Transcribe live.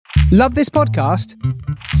Love this podcast?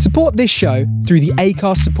 Support this show through the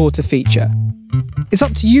Acast supporter feature. It's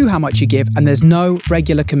up to you how much you give, and there's no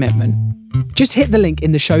regular commitment. Just hit the link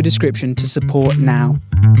in the show description to support now.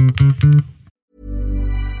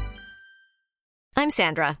 I'm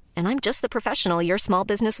Sandra, and I'm just the professional your small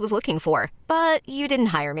business was looking for. But you didn't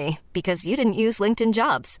hire me because you didn't use LinkedIn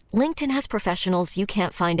Jobs. LinkedIn has professionals you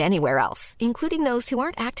can't find anywhere else, including those who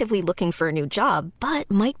aren't actively looking for a new job, but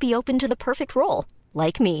might be open to the perfect role,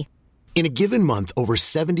 like me. In a given month, over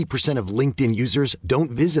 70% of LinkedIn users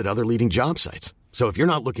don't visit other leading job sites. So if you're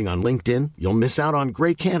not looking on LinkedIn, you'll miss out on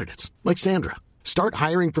great candidates like Sandra. Start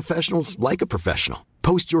hiring professionals like a professional.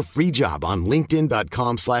 Post your free job on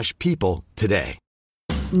linkedin.com/people today.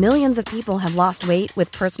 Millions of people have lost weight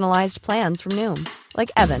with personalized plans from Noom.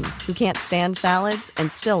 Like Evan, who can't stand salads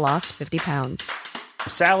and still lost 50 pounds.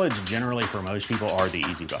 Salads generally for most people are the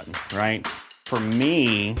easy button, right? For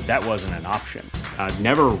me, that wasn't an option. I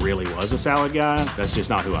never really was a salad guy. That's just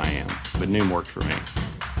not who I am. But Noom worked for me.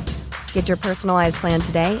 Get your personalized plan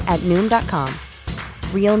today at Noom.com.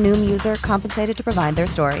 Real Noom user compensated to provide their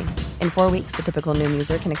story. In 4 weeks, the typical Noom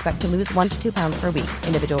user can expect to lose 1 to 2 pounds per week.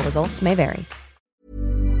 Individual results may vary.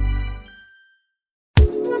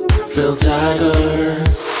 Phil Tiger.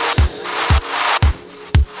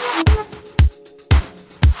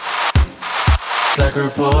 Slacker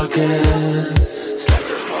Podcast.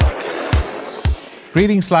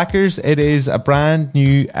 Greetings, Slackers. It is a brand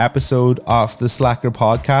new episode of the Slacker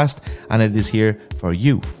Podcast, and it is here for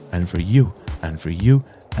you, and for you, and for you,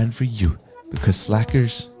 and for you. Because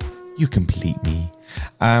Slackers, you complete me.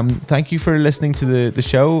 Thank you for listening to the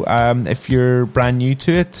show. If you're brand new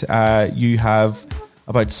to it, you have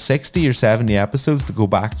about 60 or 70 episodes to go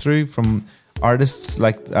back through from artists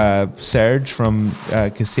like Serge from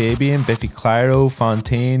Kasabian, Biffy Clyro,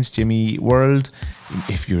 Fontaines, Jimmy World.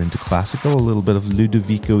 If you're into classical, a little bit of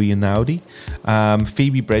Ludovico Einaudi.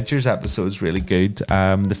 Phoebe Bridgers' episode is really good.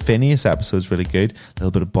 The Phineas episode is really good. A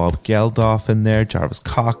little bit of Bob Geldof in there, Jarvis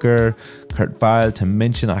Cocker, Kurt Vile, Tim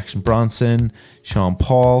Minchin, Action Bronson, Sean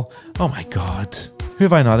Paul. Oh my God. Who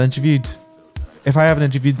have I not interviewed? If I haven't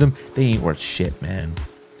interviewed them, they ain't worth shit, man.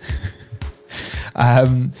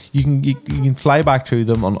 You can fly back through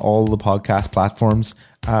them on all the podcast platforms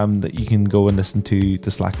that you can go and listen to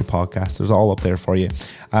the Slacker Podcast. There's all up there for you.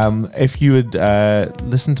 If you would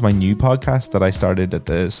listen to my new podcast that I started at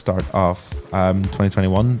the start of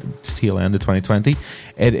 2021, tail end of 2020,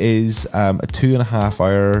 it is a 2.5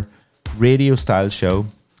 hour radio style show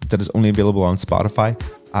that is only available on Spotify,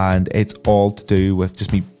 and it's all to do with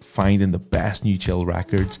just me finding the best new chill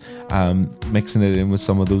records, mixing it in with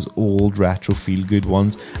some of those old retro feel good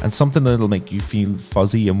ones, and something that'll make you feel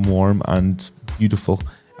fuzzy and warm and beautiful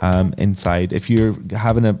inside. If you're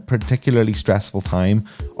having a particularly stressful time,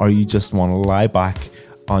 or you just want to lie back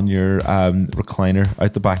on your recliner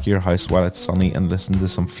out the back of your house while it's sunny and listen to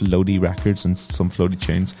some floaty records and some floaty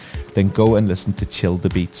tunes, then go and listen to Chill the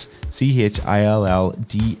Beats. ChillDabeats.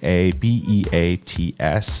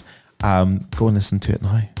 Go and listen to it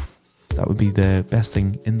now. That would be the best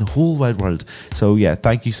thing in the whole wide world. So yeah,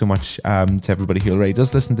 thank you so much to everybody who already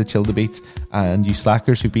does listen to Chill the Beats, and you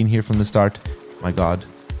slackers who've been here from the start. My God,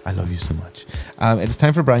 I love you so much. It is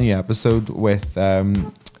time for a brand new episode with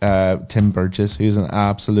Tim Burgess, who's an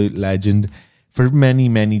absolute legend for many,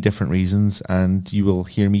 many different reasons, and you will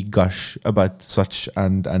hear me gush about such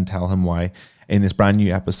and tell him why in this brand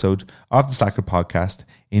new episode of the Slacker Podcast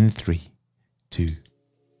in 3, 2,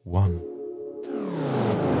 1.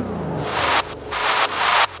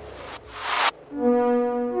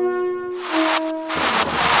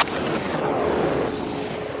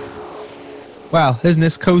 Well, isn't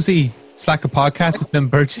this cozy? Slacker Podcast. It's Tim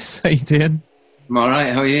Burgess. How you doing? I'm all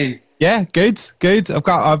right. How are you? Yeah, good. I've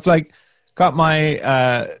got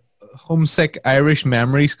my homesick Irish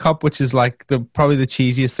memories cup, which is like probably the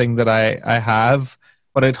cheesiest thing that I have,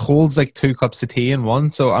 but it holds like 2 cups of tea in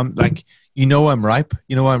one. So I'm like, I'm ripe.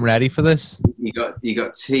 I'm ready for this. You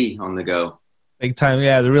got tea on the go. Big time.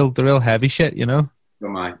 Yeah, the real heavy shit. Got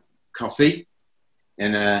my coffee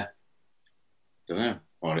in a, don't know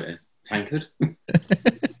what it is, tankard.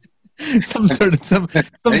 some it's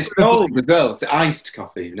sort cold as well. It's iced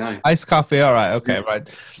coffee. Nice. Iced coffee. All right. Okay. Right.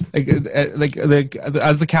 Like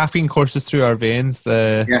as the caffeine courses through our veins,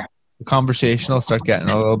 the conversation will start getting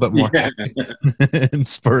a little bit more and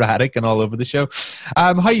sporadic and all over the show.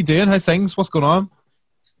 How you doing? How's things? What's going on?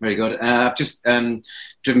 Very good. I've just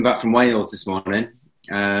driven back from Wales this morning,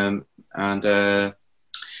 and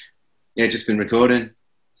just been recording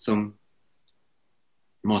some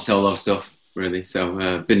more solo stuff, really.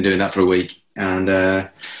 So been doing that for a week, and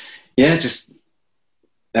just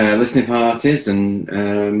listening parties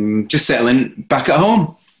and just settling back at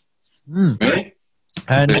home. Really?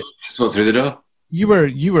 And just walked through the door. You were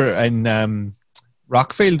in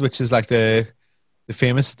Rockfield, which is like the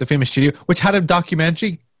famous studio, which had a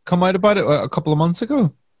documentary come out about it a couple of months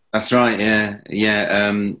ago. That's right.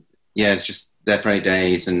 Yeah. It's just their great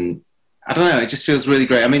days, and I don't know. It just feels really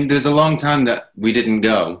great. I mean, there's a long time that we didn't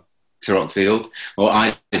go to Rockfield, or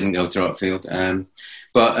I didn't go to Rockfield,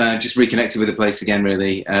 but just reconnected with the place again.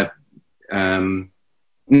 Really,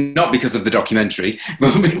 not because of the documentary,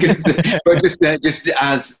 but because, just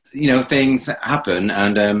as things happen,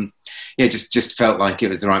 and just felt like it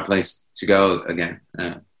was the right place to go again.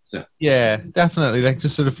 So yeah, definitely. Like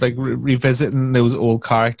just sort of like revisiting those old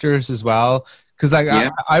characters as well. Because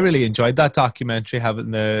I really enjoyed that documentary, having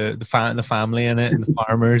the family in it and the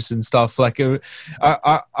farmers and stuff. Like, because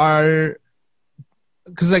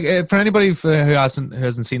like for anybody who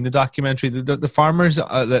hasn't seen the documentary, the farmers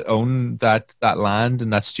that own that land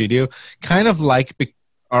and that studio kind of like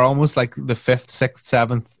are almost like the 5th, 6th,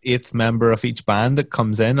 7th, 8th member of each band that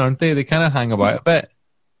comes in, aren't they? They kind of hang about a bit.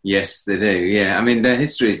 Yes, they do. Yeah, I mean their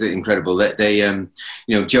history is incredible. They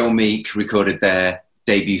Joe Meek recorded their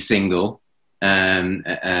debut single. And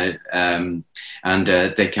they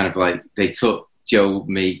kind of like they took Joe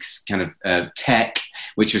Meek's kind of tech,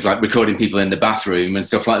 which was like recording people in the bathroom and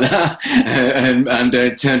stuff like that, and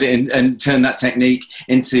turned it in and turned that technique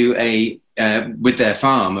into with their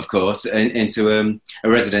farm, of course, into a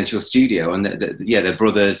residential studio. And they're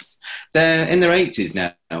brothers. They're in their 80s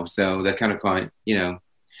now, so they're kind of quite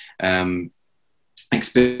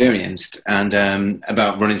experienced and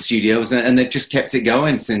about running studios, and they've just kept it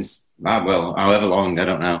going since. Well, however long, I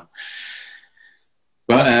don't know.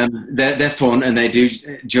 But they're fun, and they do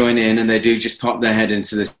join in, and they do just pop their head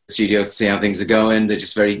into the studio to see how things are going. They're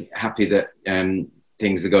just very happy that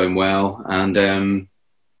things are going well, and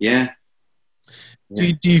yeah.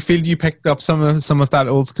 Do you feel you picked up some of that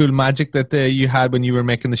old school magic that you had when you were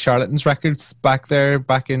making the Charlatans records back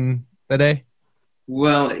in the day?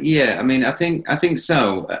 Well, yeah. I mean, I think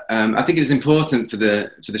so. I think it was important for the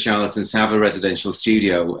Charlatans to have a residential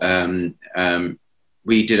studio.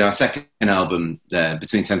 We did our second album there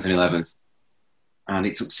between 10th and 11th, and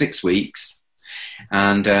it took 6 weeks.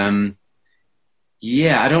 And I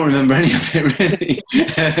don't remember any of it really,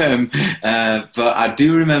 but I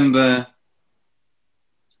do remember.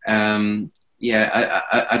 I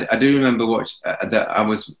do remember that I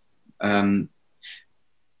was.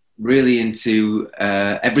 Really into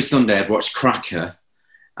every Sunday I'd watch Cracker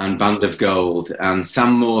and Band of Gold, and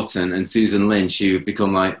Sam Morton and Susan Lynch, who have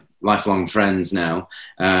become like lifelong friends now,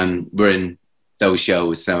 were in those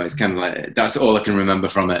shows. So it's kind of like that's all I can remember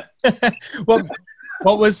from it.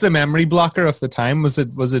 What was the memory blocker of the time? Was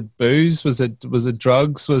it booze? Was it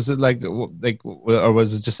drugs? Was it like or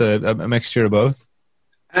was it just a mixture of both?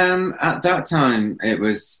 At that time it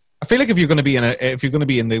was. I feel like if you're going to be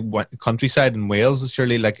in the countryside in Wales,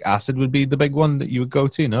 surely like acid would be the big one that you would go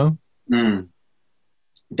to, no?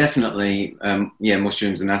 Definitely,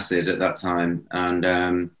 mushrooms and acid at that time,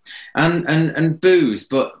 and booze.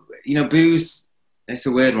 But booze, it's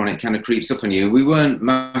a weird one. It kind of creeps up on you. We weren't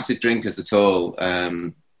massive drinkers at all.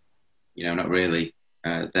 Not really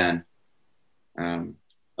then.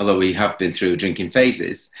 Although we have been through drinking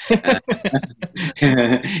phases.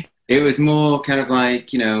 It was more kind of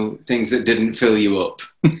like, things that didn't fill you up.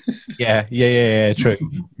 Yeah, true.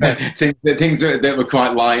 things that were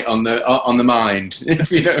quite light on the mind,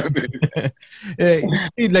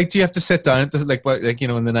 Like, do you have to sit down in the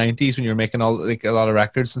 90s when you're making a lot of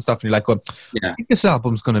records and stuff, and you're like, well, I think this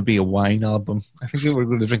album's going to be a wine album. I think we're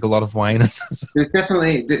going to drink a lot of wine. There's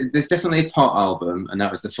definitely a pot album, and that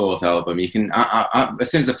was the 4th album. You can,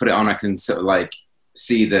 as soon as I put it on, I can sort of like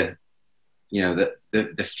see the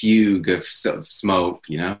fugue of sort of smoke,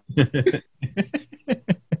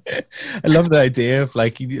 I love the idea of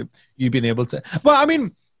like you being able to. Well, I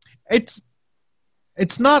mean, it's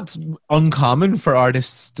not uncommon for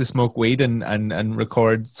artists to smoke weed and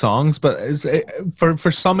record songs, but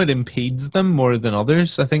for some it impedes them more than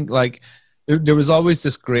others. I think like there was always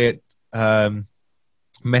this great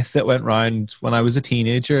myth that went around when I was a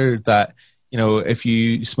teenager that if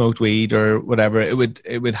you smoked weed or whatever, it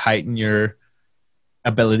would heighten your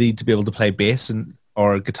ability to be able to play bass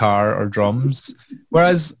or guitar or drums,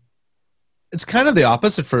 whereas it's kind of the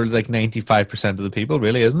opposite for like 95% of the people,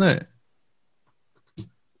 really, isn't it?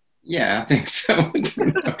 Yeah, I think so.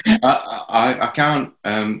 I can't.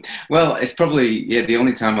 Well, it's probably the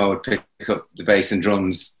only time I would pick up the bass and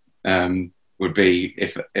drums would be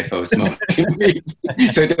if I was smoking weed.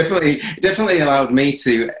 So it definitely allowed me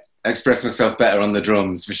to express myself better on the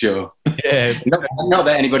drums for sure. Yeah. Not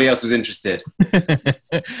that anybody else was interested.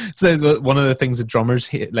 So one of the things that drummers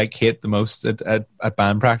hate the most at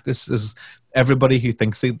band practice is everybody who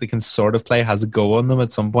thinks they can sort of play has a go on them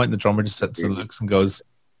at some point. The drummer just sits and looks and goes.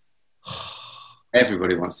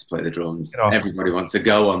 Everybody wants to play the drums. Everybody wants to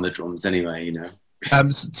go on the drums anyway,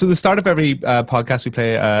 So the start of every podcast, we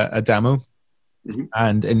play a demo. Mm-hmm.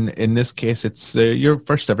 And in this case, it's your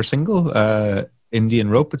first ever single, Indian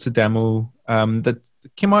Rope. It's a demo that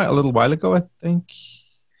came out a little while ago, I think.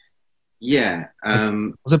 Yeah.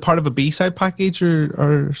 Was it part of a B-side package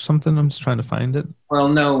or something? I'm just trying to find it. Well,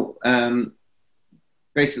 no.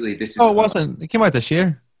 Basically, this is... Oh, it wasn't. It came out this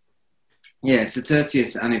year. Yeah, it's the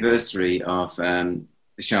 30th anniversary of the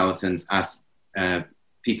Charlatans as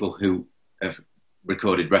people who have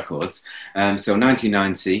recorded records. So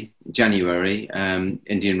 1990, January,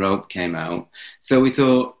 Indian Rope came out. So we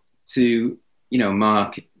thought to,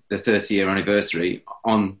 mark the 30-year anniversary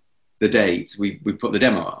on the date, we put the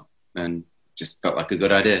demo up and just felt like a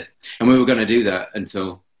good idea. And we were going to do that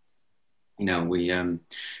until, we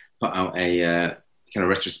put out a kind of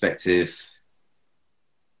retrospective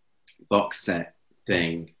box set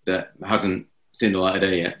thing that hasn't seen the light of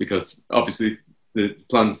day yet, because obviously the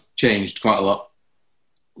plans changed quite a lot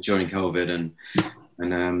during COVID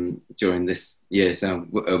and during this year, so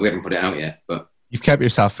we haven't put it out yet. But you've kept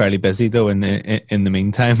yourself fairly busy though in the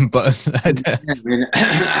meantime. But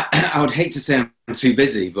I would hate to say I'm too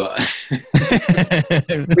busy, but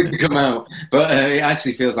to come out. But it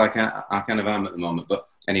actually feels like I kind of am at the moment. But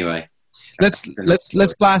anyway.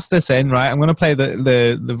 Let's blast this in, right? I'm going to play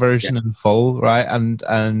the version in full, right?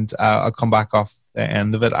 And I'll come back off the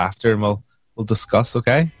end of it after, and we'll discuss.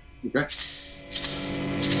 Okay. Okay.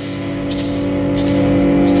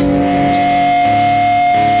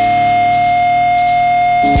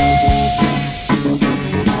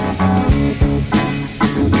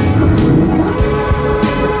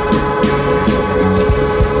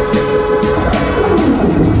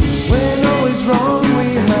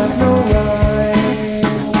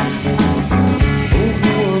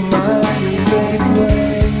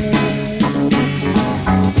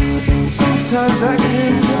 Sometimes I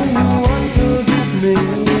can't tell you what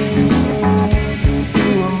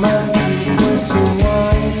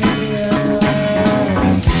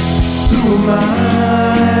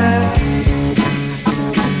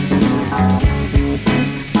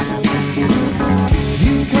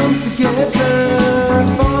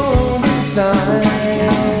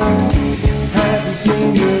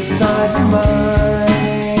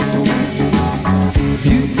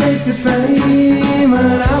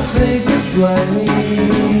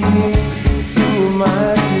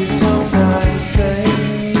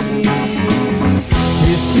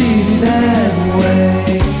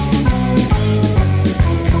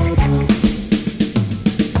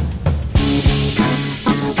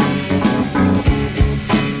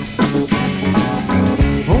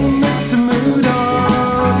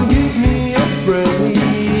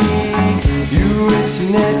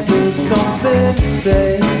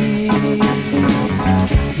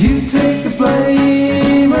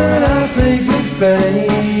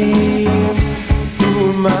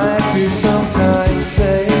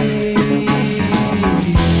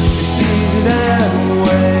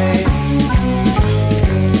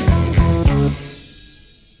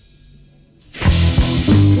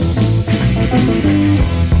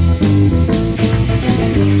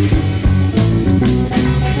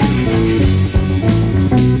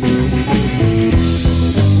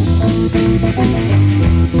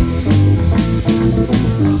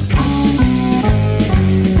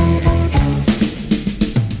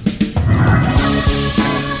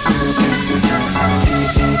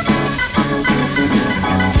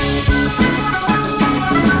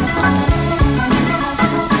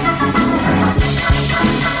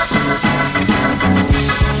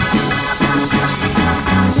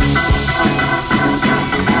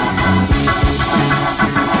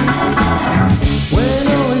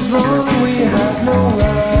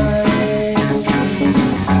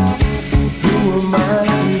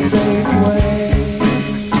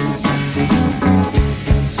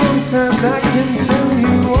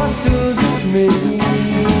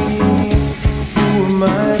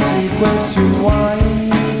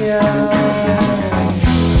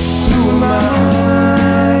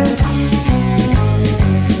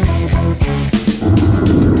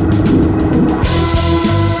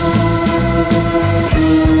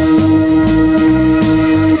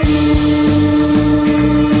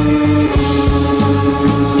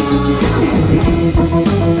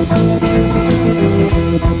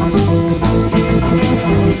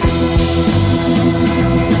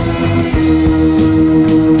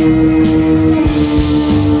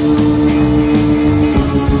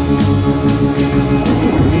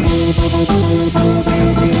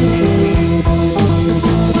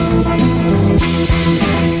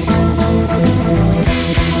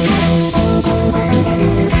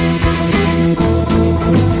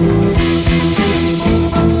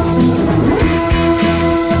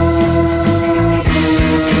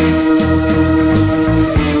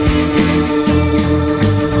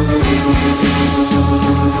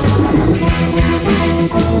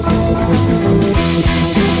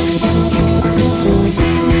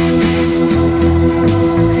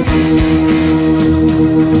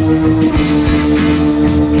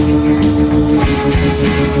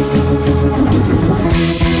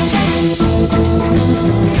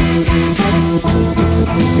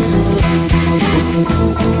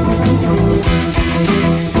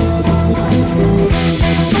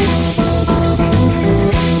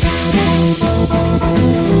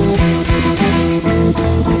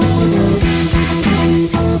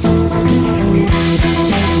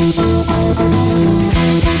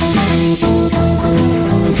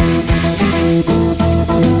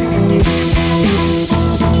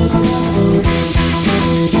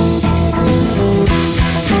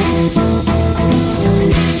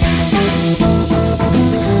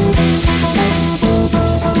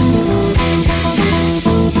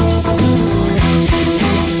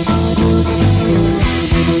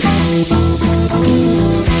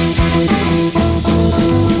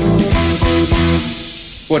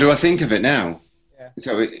What do I think of it now? Yeah. Is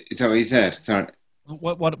that what you said? Sorry.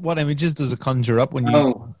 What images does it conjure up when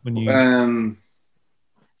you?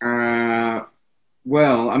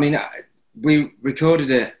 Well, I mean, we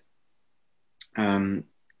recorded it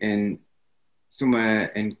in somewhere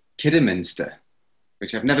in Kidderminster,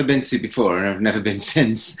 which I've never been to before, and I've never been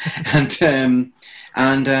since. And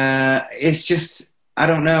it's just, I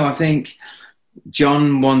don't know. I think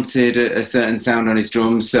John wanted a certain sound on his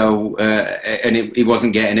drums, so and he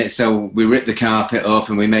wasn't getting it. So we ripped the carpet up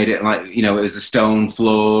and we made it like, you know, it was a stone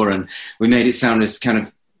floor, and we made it sound as kind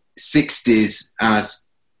of 60s as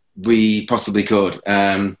we possibly could.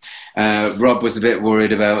 Rob was a bit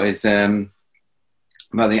worried about his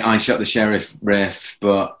about the "I Shot the Sheriff" riff,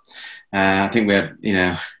 but I think we had, you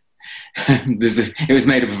know, it was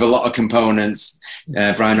made up of a lot of components.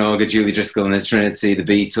 Brian Auger, Julie Driscoll and the Trinity, the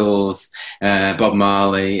Beatles, Bob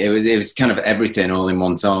Marley. It was kind of everything all in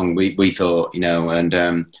one song. We thought, you know,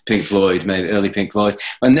 and Pink Floyd, maybe early Pink Floyd,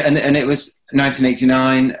 and it was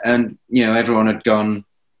 1989, and you know, everyone had gone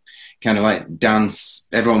kind of like dance.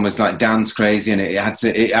 Everyone was like dance crazy, and it had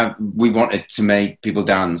to. We wanted to make people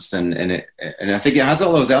dance, and I think it has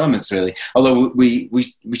all those elements really. Although we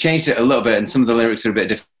changed it a little bit, and some of the lyrics are a bit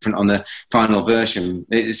different on the final version.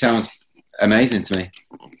 It sounds amazing to me.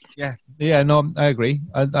 Yeah, no, I agree.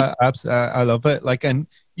 I love it. Like, and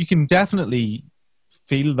you can definitely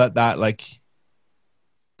feel that like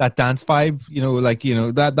that dance vibe. You know, like, you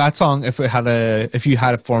know, that song. If you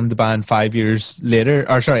had formed the band 5 years later,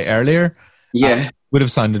 or sorry, earlier, would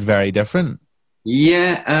have sounded very different.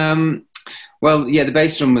 Yeah. Well, yeah, the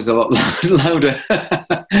bass drum was a lot louder,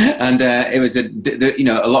 and it was a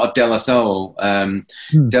lot of De La Soul. De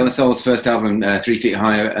La Soul's first album, 3 Feet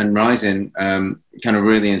Higher and Rising, kind of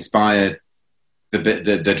really inspired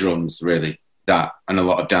the drums, really, that, and a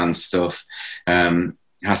lot of dance stuff.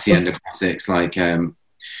 Hacienda classics like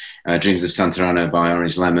Dreams of Santana by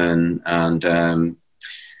Orange Lemon, and I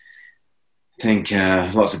think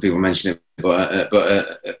lots of people mention it, but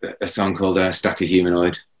a song called Stack of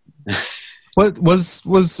Humanoid. What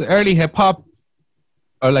was early hip hop,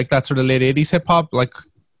 or like that sort of late 80s hip hop, like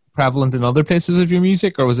prevalent in other places of your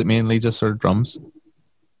music, or was it mainly just sort of drums?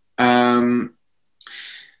 Well,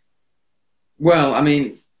 I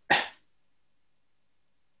mean,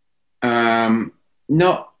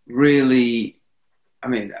 not really. I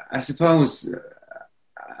mean, I suppose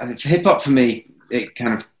hip hop for me, it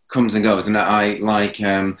kind of comes and goes, and I like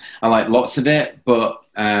lots of it, but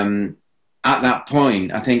at that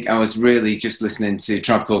point, I think I was really just listening to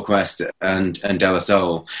Tribe Called Quest and De La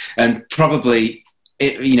Soul, and probably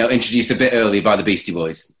introduced a bit early by the Beastie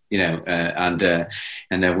Boys, and their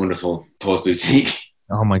wonderful Paul's Boutique.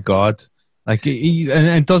 Oh my God! Like,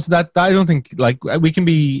 and does that? I don't think, like, we can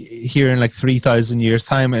be here in like 3,000 years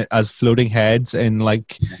time as floating heads in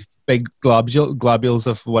like big globules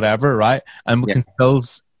of whatever, right? And we can still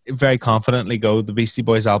very confidently go, the Beastie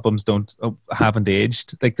Boys albums haven't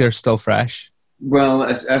aged, like they're still fresh. Well,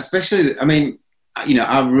 especially, I mean,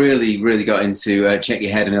 I really, really got into Check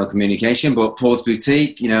Your Head and Ill Communication, but Paul's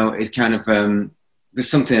Boutique, is kind of, there's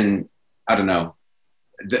something, I don't know,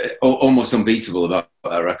 almost unbeatable about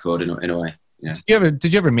that record in a way. Yeah.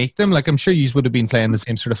 Did you ever meet them? Like, I'm sure you would have been playing the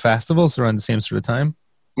same sort of festivals around the same sort of time.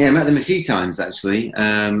 Yeah, I met them a few times actually.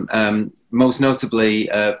 Most notably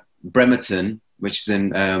Bremerton, which is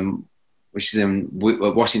in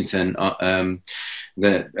Washington,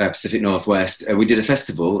 the Pacific Northwest. We did a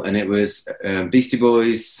festival, and it was Beastie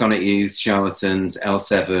Boys, Sonic Youth, Charlatans,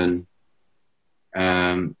 L7,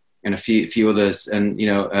 and a few others. And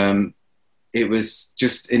it was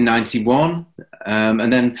just in '91,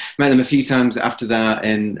 and then met them a few times after that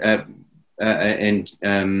in a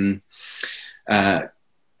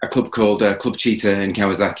club called Club Cheetah in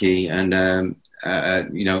Kawasaki, and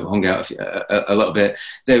hung out a little bit.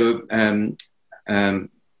 They were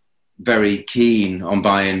very keen on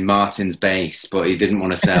buying Martin's bass, but he didn't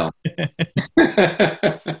want to sell.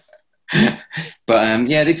 But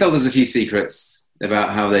they told us a few secrets about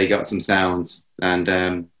how they got some sounds, and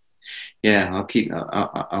I'll keep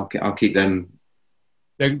them.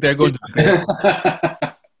 They're good.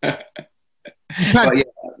 But yeah,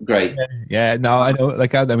 great. Yeah, no, I know.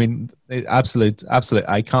 Like, I mean, absolute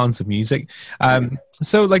icons of music.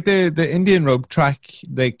 So, like the Indian Rope track,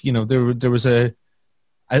 like, there was a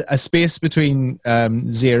space between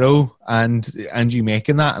Zero and you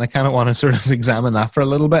making that, and I kind of want to sort of examine that for a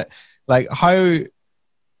little bit. Like, how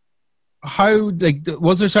like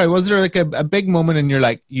was there like a big moment in your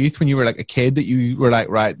like youth when you were like a kid that you were like,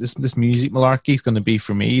 right, this music malarkey is going to be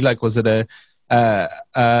for me? Like, was it a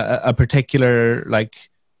particular like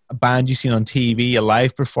a band you've seen on TV, a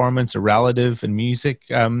live performance, a relative in music?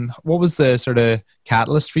 What was the sort of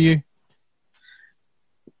catalyst for you?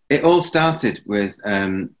 It all started with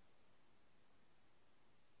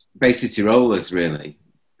Bay City Rollers, really,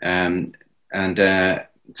 and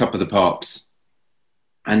Top of the Pops.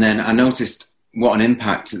 And then I noticed what an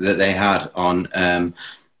impact that they had on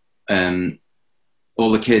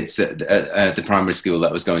all the kids at the primary school that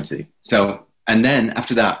I was going to. So, and then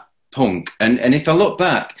after that, punk. And if I look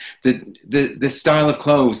back, the style of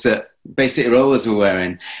clothes that Bay City Rollers were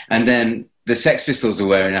wearing, and then the Sex Pistols were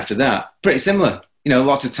wearing after that, pretty similar.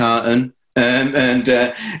 Lots of tartan, and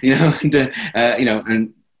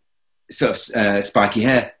sort of spiky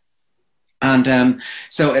hair. And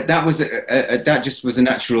so that just was a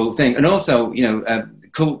natural thing. And also,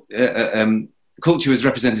 culture was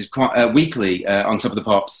represented quite weekly on Top of the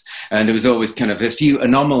Pops, and there was always kind of a few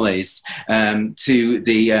anomalies to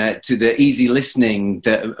the easy listening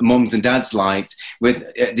that mums and dads liked,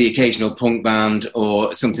 with the occasional punk band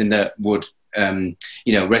or something that would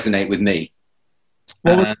resonate with me.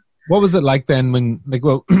 What was it like then when,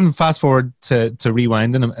 fast forward to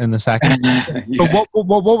rewind in a second. Yeah. But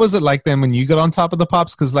what was it like then when you got on Top of the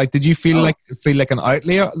Pops? Because did you feel like an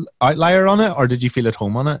outlier on it, or did you feel at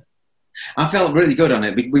home on it? I felt really good on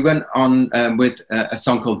it. We went on with a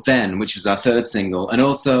song called Then, which was our third single, and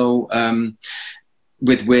also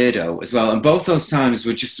with Weirdo as well. And both those times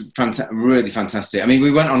were just really fantastic. I mean,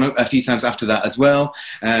 we went on a few times after that as well.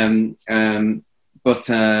 But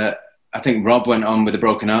I think Rob went on with a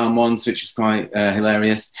broken arm once, which was quite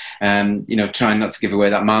hilarious. Trying not to give away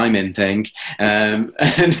that miming thing.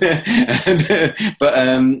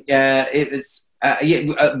 It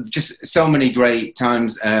was just so many great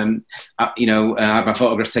times. I had my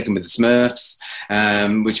photograph taken with the Smurfs,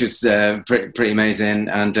 which was pretty amazing.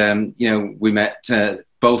 And we met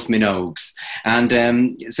both Minogues, and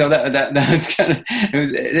so that was kind of it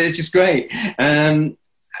was just great.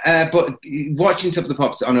 But watching Top of the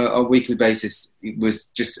Pops on a weekly basis was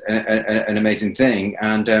just an amazing thing.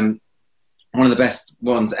 And one of the best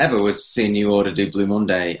ones ever was seeing New Order do Blue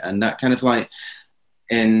Monday. And that kind of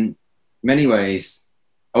in many ways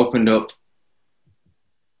opened up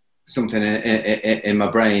something in my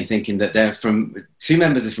brain, thinking that two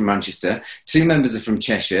members are from Manchester, two members are from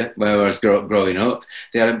Cheshire, where I was growing up.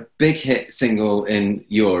 They had a big hit single in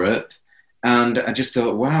Europe. And I just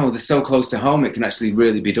thought, wow, they're so close to home. It can actually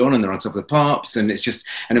really be done. And they're on Top of the Pops. And it's just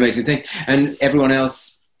an amazing thing. And everyone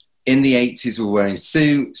else in the 80s were wearing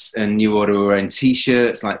suits, and New Order were wearing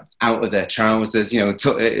T-shirts, out of their trousers,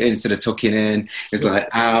 instead of tucking in. It was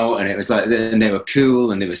out. And it was and they were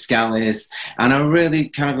cool and they were scallies. And I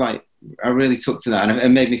really I really took to that. And it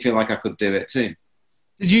made me feel like I could do it too.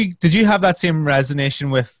 Did you have that same resonation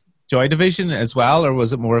with Joy Division as well? Or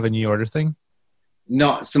was it more of a New Order thing?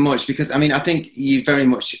 Not so much, because I think you very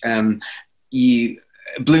much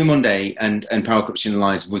Blue Monday and Power Corruption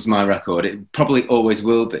Lies was my record. It probably always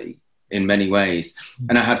will be in many ways.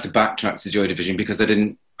 And I had to backtrack to Joy Division because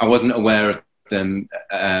I wasn't aware of them.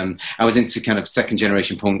 I was into kind of second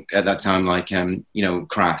generation punk at that time,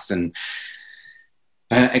 Crass and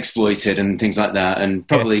Exploited and things like that. And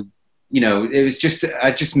probably, it was just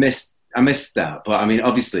I missed that. But I mean,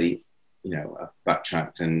 obviously, I've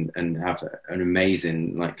backtracked and have an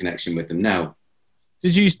amazing connection with them now.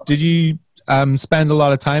 Did you spend a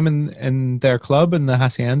lot of time in their club in the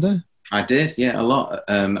Hacienda? I did, yeah, a lot.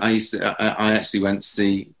 I actually went to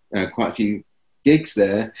see quite a few gigs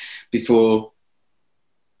there before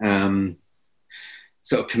sort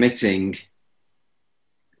of committing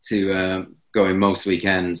to going most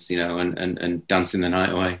weekends, and dancing the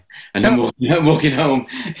night away, and then walking home.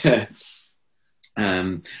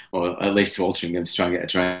 Or at least to Altrincham to try and get a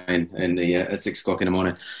train at 6 o'clock in the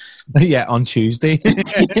morning. Yeah, on Tuesday.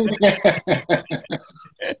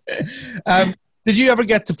 Did you ever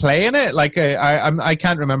get to play in it? I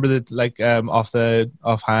can't remember that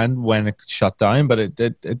offhand when it shut down, but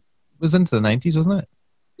it was into the 90s, wasn't it?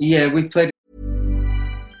 Yeah, we played.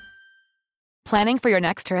 Planning for your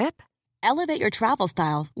next trip? Elevate your travel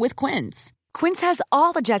style with Quince. Quince has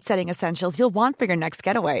all the jet-setting essentials you'll want for your next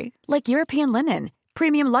getaway, like European linen,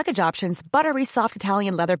 premium luggage options, buttery soft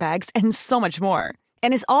Italian leather bags, and so much more.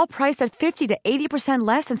 And is all priced at 50 to 80%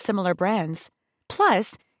 less than similar brands.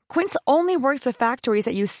 Plus, Quince only works with factories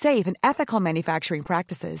that use safe and ethical manufacturing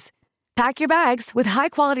practices. Pack your bags with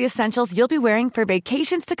high-quality essentials you'll be wearing for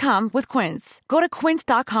vacations to come with Quince. Go to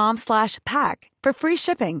quince.com/pack for free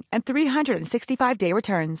shipping and 365-day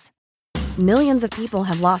returns. Millions of people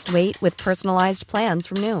have lost weight with personalized plans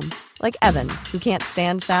from Noom. Like Evan, who can't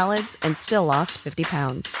stand salads and still lost 50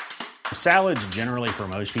 pounds. Salads generally for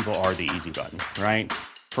most people are the easy button, right?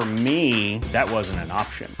 For me, that wasn't an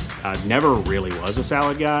option. I never really was a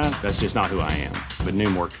salad guy. That's just not who I am. But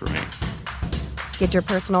Noom worked for me. Get your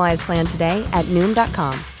personalized plan today at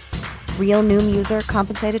Noom.com. Real Noom user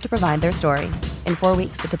compensated to provide their story. In 4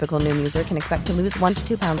 weeks, the typical Noom user can expect to lose 1 to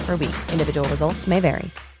 2 pounds per week. Individual results may vary.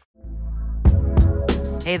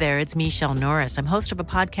 Hey there, it's Michelle Norris. I'm host of a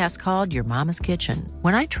podcast called Your Mama's Kitchen.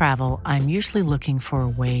 When I travel, I'm usually looking for a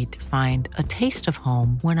way to find a taste of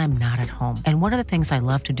home when I'm not at home. And one of the things I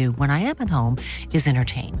love to do when I am at home is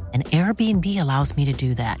entertain. And Airbnb allows me to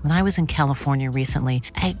do that. When I was in California recently,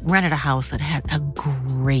 I rented a house that had a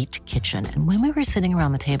great kitchen. And when we were sitting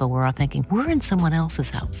around the table, we were all thinking, we're in someone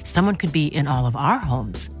else's house. Someone could be in all of our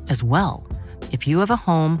homes as well. If you have a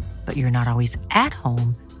home, but you're not always at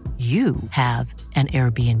home, you have an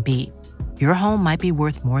Airbnb. Your home might be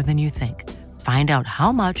worth more than you think. Find out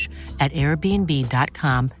how much at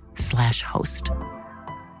airbnb.com/host.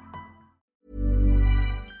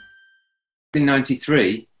 In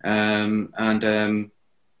 93, I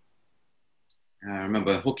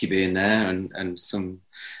remember Hooky being there and some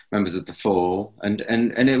members of the Fall. And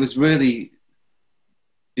it was really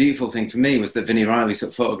beautiful thing for me was that Vinnie Riley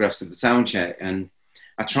took photographs of the sound check. And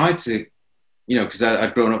I tried to, because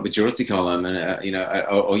I'd grown up with Jurati Column and, up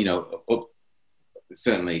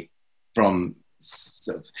certainly from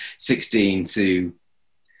sort of 16 to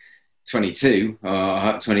 22,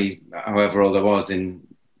 or 20, however old I was in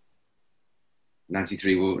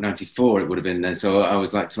 93, or 94 it would have been then. So I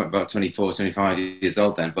was like about 24, 25 years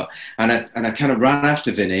old then. And I kind of ran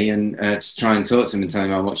after Vinny and to try and talk to him and tell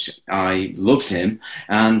him how much I loved him.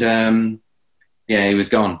 And he was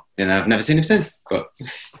gone. I've never seen him since. But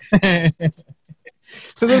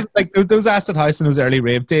So those Acid House and those early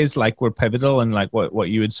rave days were pivotal and what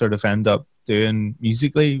you would sort of end up doing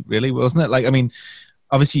musically, really, wasn't it?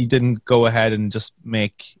 Obviously you didn't go ahead and just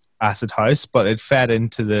make Acid House, but it fed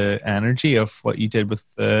into the energy of what you did with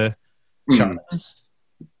the Charlatans.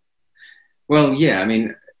 Well, yeah,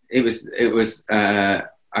 it was I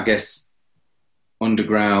guess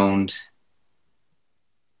underground,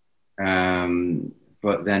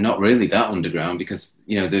 but they're not really that underground because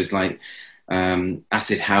there's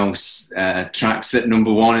acid house tracks at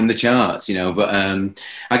number one in the charts, but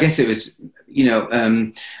I guess it was,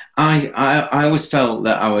 I always felt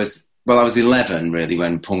that I was 11 really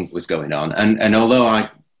when punk was going on, and although I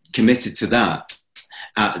committed to that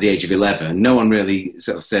at the age of 11, no one really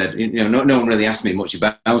sort of said, no one really asked me much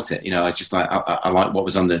about it. I was just I liked what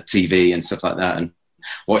was on the TV and stuff like that and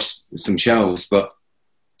watched some shows, but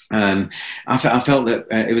I felt that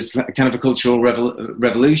it was kind of a cultural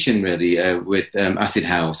revolution, really, with Acid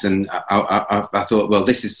House, and I thought, well,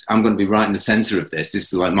 I'm going to be right in the centre of this.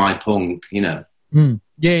 This is like my punk, Yeah,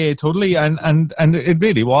 totally, and it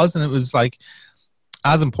really was, and it was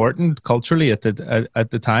as important culturally at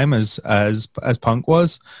the time as punk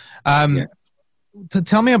was. To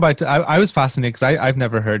tell me about, I was fascinated because I've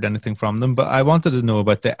never heard anything from them, but I wanted to know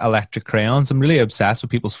about the Electric Crayons. I'm really obsessed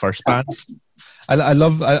with people's first bands. I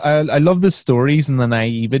love the stories and the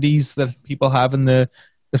naiveties that people have in the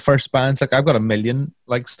first bands. I've got a million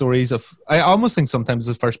stories of. I almost think sometimes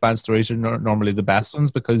the first band stories are normally the best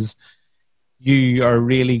ones because you are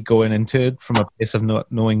really going into it from a place of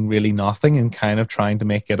not knowing really nothing and kind of trying to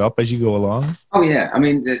make it up as you go along. Oh yeah,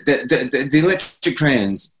 the Electric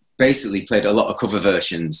Crayons basically played a lot of cover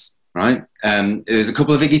versions, right? There's a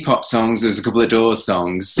couple of Iggy Pop songs, there's a couple of Doors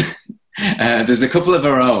songs. There's a couple of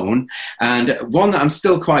our own, and one that I'm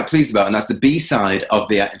still quite pleased about, and that's the B-side of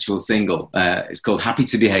the actual single. It's called "Happy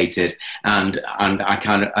to Be Hated," and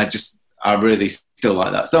I really still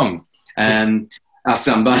like that song. I'll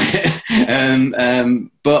stand by it.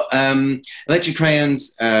 But Electric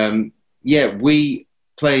Crayons, we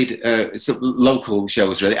played some local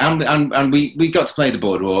shows really, and we got to play the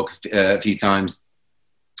Boardwalk a few times,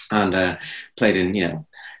 and played in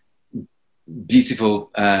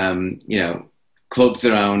beautiful clubs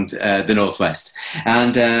around the Northwest,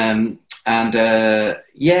 and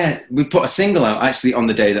we put a single out actually on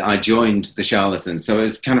the day that I joined the Charlatans, so it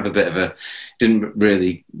was kind of a bit of didn't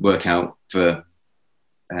really work out for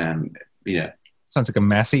sounds like a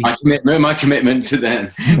messy my commitment to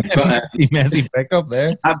them. But, messy breakup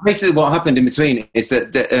there. Basically what happened in between is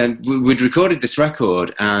that we'd recorded this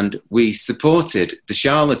record and we supported the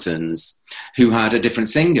Charlatans, who had a different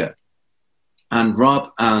singer. And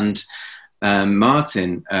Rob and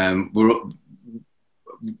Martin were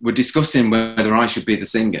discussing whether I should be the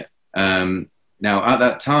singer. Now, at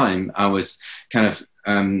that time, I was kind of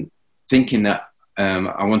thinking that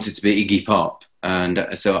I wanted to be Iggy Pop. And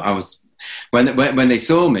so I was when they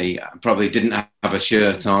saw me, I probably didn't have a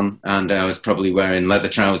shirt on, and I was probably wearing leather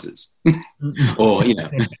trousers, or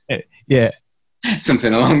yeah,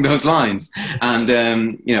 something along those lines, and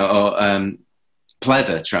or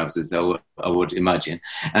pleather trousers, I would imagine,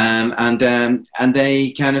 and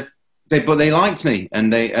they kind of but they liked me,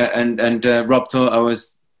 and they and Rob thought I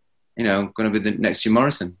was, going to be the next Jim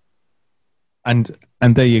Morrison, and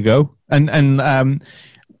there you go, and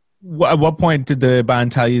at what point did the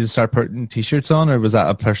band tell you to start putting T-shirts on, or was that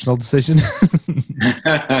a personal decision?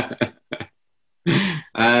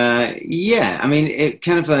 Yeah, I mean, it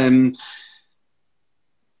kind of.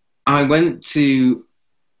 I went to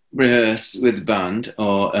rehearse with the band,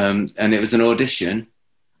 and it was an audition,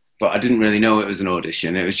 but I didn't really know it was an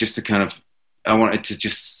audition. It was just a kind of, I wanted to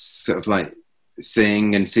just sort of like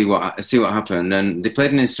sing and see what happened. And they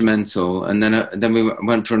played an instrumental, and then we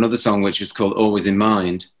went for another song which was called "Always in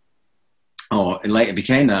Mind," or it later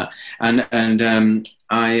became that. And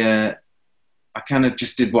I kind of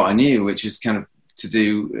just did what I knew, which was kind of to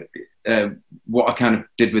do what I kind of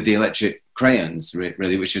did with the Electric Crayons,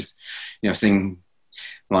 really, which was, sing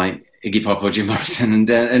like Iggy Pop or Jim Morrison,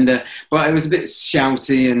 but it was a bit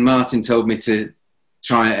shouty. And Martin told me to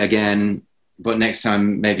try it again, but next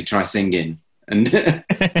time maybe try singing. And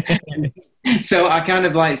so I kind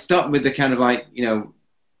of like stopped with the kind of like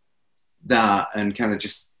that, and kind of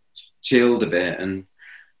just chilled a bit, and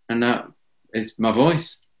that is my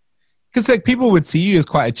voice. Because like people would see you as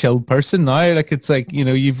quite a chilled person now. Like it's like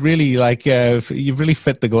you've really you've really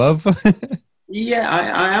fit the glove. Yeah,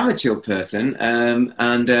 I am a chilled person,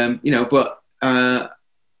 but I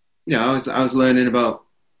was learning about.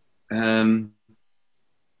 I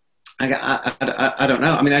don't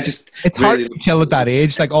know. I mean, it's really hard to chill at that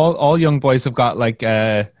age. Like all young boys have got like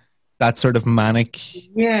that sort of manic.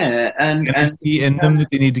 Yeah, and in them that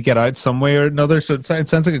they need to get out some way or another. So it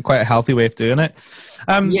sounds like quite a healthy way of doing it.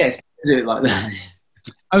 Yes. Do it like that.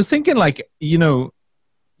 I was thinking, like, you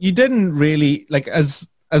didn't really like as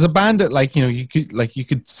a band that you could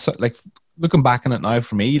looking back on it now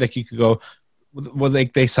for me, like you could go, well,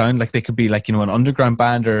 like they sound like they could be like an underground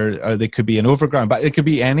band, or they could be an overground band. It could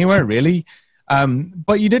be anywhere really,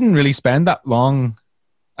 but you didn't really spend that long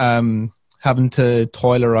having to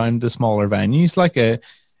toil around the smaller venues. Like it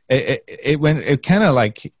kind of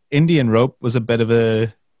like Indian Rope was a bit of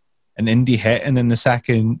an indie hit, and then the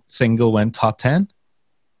second single went top 10.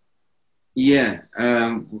 Yeah,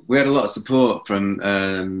 we had a lot of support from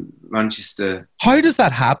Manchester. How does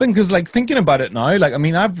that happen? Because like thinking about it now, like I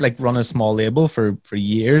mean, I've like run a small label for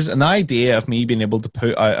years, and the idea of me being able to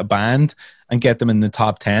put out a band and get them in the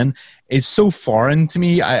top 10 is so foreign to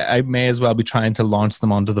me. I may as well be trying to launch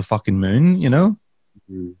them onto the fucking moon,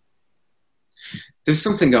 Mm-hmm. There's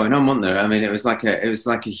something going on, wasn't there? I mean, it was like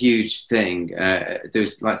a huge thing. There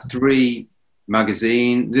was like 3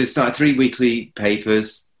 magazines. There's like 3 weekly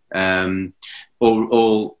papers,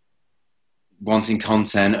 all wanting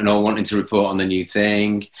content and all wanting to report on the new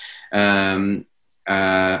thing. And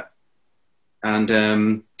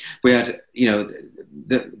we had,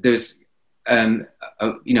 there's,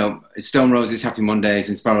 Stone Roses, Happy Mondays,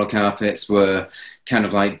 and Spiral Carpets were kind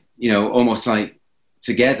of like, almost like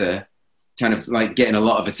together, kind of like getting a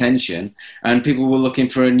lot of attention, and people were looking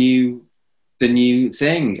for the new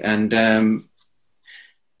thing. And I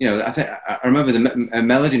remember the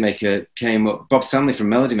Melody Maker came up. Bob Stanley from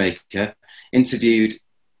Melody Maker interviewed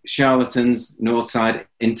Charlatans, Northside,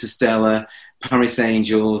 Interstellar, Paris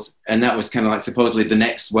Angels, and that was kind of like supposedly the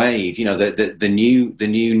next wave. The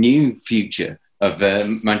new future of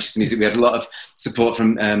Manchester music. We had a lot of support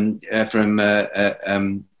from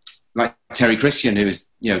like Terry Christian, who was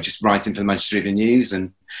just writing for the Manchester Evening News,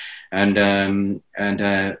 and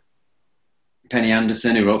Penny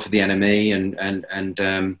Anderson, who wrote for the NME,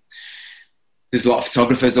 and there's a lot of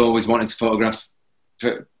photographers always wanting to photograph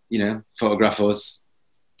us.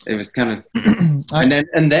 It was kind of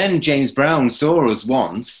and then James Brown saw us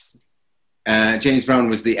once. James Brown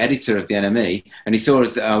was the editor of the NME, and he saw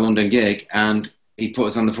us at our London gig, and he put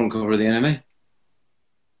us on the front cover of the NME.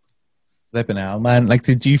 Flipping hell, man. Like,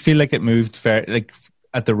 did you feel like it moved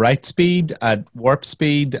at the right speed, at warp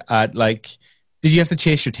speed, did you have to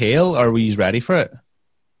chase your tail, or were you ready for it?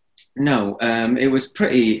 No, it was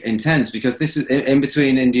pretty intense, because this is in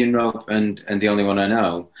between Indian Rope and The Only One I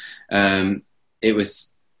Know. It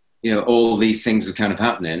was, all these things were kind of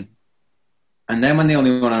happening. And then when The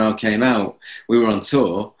Only One I Know came out, we were on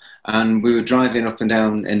tour, and we were driving up and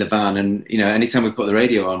down in the van, and anytime we put the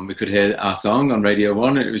radio on, we could hear our song on Radio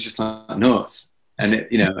 1, and it was just like nuts. And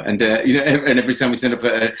and every time we turned up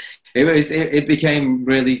at it became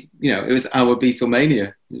really, it was our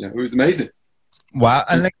Beatlemania. It was amazing. Wow.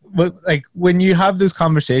 And like when you have those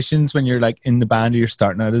conversations when you're like in the band or you're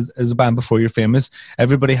starting out as a band before you're famous,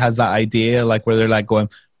 everybody has that idea like where they're like going,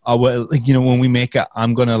 oh, well, like, you know, when we make it,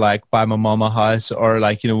 I'm going to like buy my mom a house, or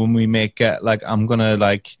like, you know, when we make it, like, I'm going to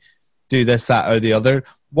like do this, that, or the other.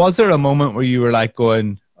 Was there a moment where you were like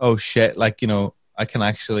going, oh shit, like, you know, I can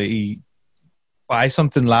actually buy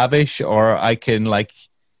something lavish, or I can like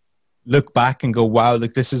look back and go, wow,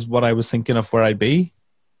 like this is what I was thinking of where I'd be?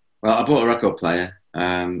 Well, I bought a record player,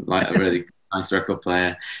 like a really nice record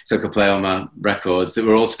player, so I could play all my records that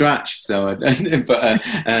were all scratched. So,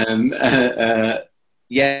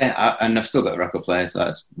 yeah, and I've still got a record player, so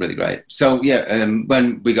that's really great. So yeah,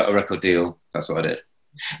 when we got a record deal, that's what I did.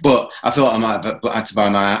 But I thought I might have had to buy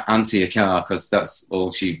my auntie a car because that's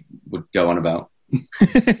all she would go on about.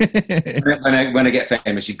 when I get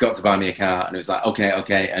famous, you've got to buy me a car, and it was like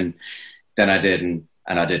okay, and then I did, and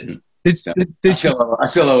I didn't. I still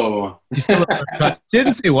owe her. She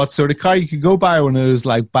didn't say what sort of car. You could go buy one of those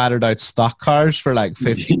like battered out stock cars for like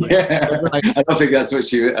 50. Yeah, I don't think that's what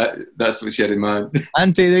she had in mind.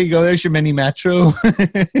 Auntie, there you go. There's your mini Metro.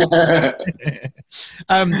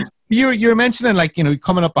 You were mentioning like, you know,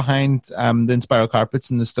 coming up behind the Inspiral Carpets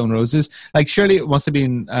and the Stone Roses. Like surely it must have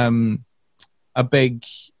been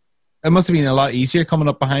it must have been a lot easier coming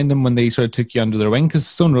up behind them when they sort of took you under their wing, because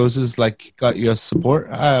Stone Roses like got you a support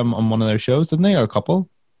on one of their shows, didn't they, or a couple?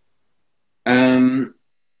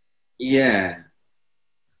 Yeah.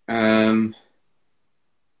 I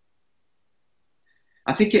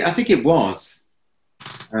think it was.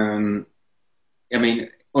 I mean,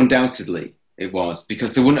 undoubtedly it was,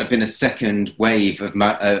 because there wouldn't have been a second wave of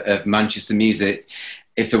Manchester music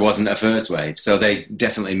if there wasn't a first wave. So they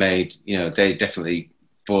definitely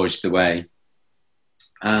forged the way.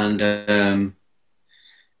 And,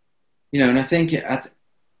 you know, and I think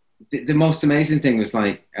the most amazing thing was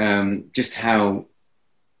like just how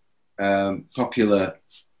popular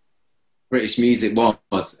British music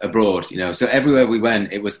was abroad, you know. So everywhere we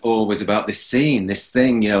went, it was always about this scene, this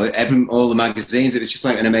thing, you know, all the magazines, it was just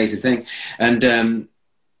like an amazing thing. And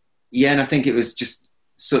yeah, and I think it was just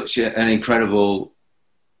such an incredible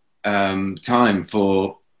time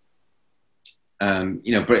for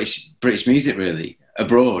you know, British music really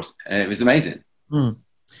abroad. It was amazing.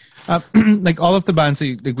 Like all of the bands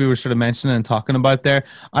that we were sort of mentioning and talking about there,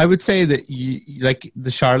 I would say that you, like the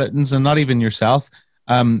Charlatans and not even yourself,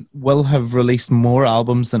 will have released more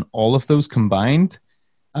albums than all of those combined.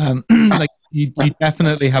 Like you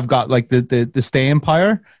definitely have got like the staying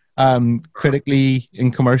power critically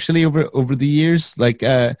and commercially over the years. Like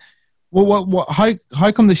well,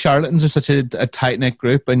 how come the Charlatans are such a tight-knit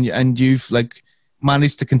group and you've like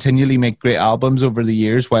managed to continually make great albums over the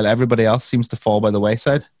years while everybody else seems to fall by the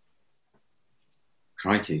wayside?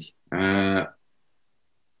 Crikey.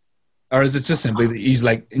 Or is it just simply that you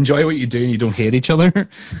like enjoy what you do and you don't hate each other?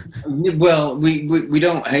 Well, we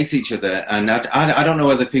don't hate each other, and I don't know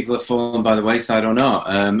whether people have fallen by the wayside or not.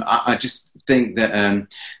 I just think that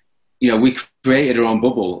you know, we created our own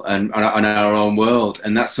bubble and our own world,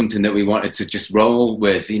 and that's something that we wanted to just roll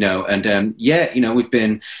with, you know. And yeah, you know, we've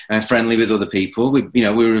been friendly with other people. We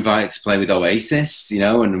were invited to play with Oasis, you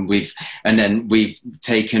know, and then we've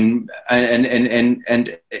taken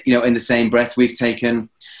and you know, in the same breath, we've taken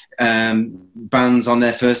bands on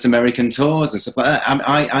their first American tours and stuff like that.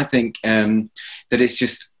 I think that it's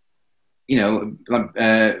just, you know, like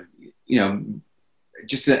you know,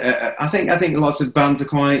 just I think lots of bands are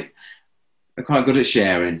quite good at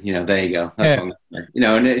sharing, you know. There you go. That's what I'm, you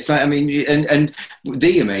know, and it's like, I mean, and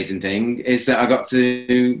the amazing thing is that I got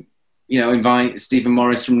to, you know, invite Stephen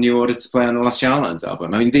Morris from New Order to play on the last Charlatans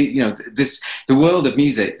album. I mean, you know, the world of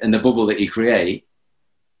music and the bubble that you create,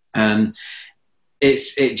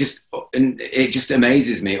 it just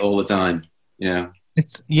amazes me all the time, you know.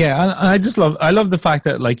 I love the fact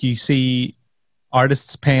that like you see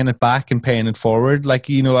artists paying it back and paying it forward. Like,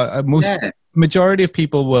 you know, majority of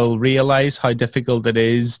people will realize how difficult it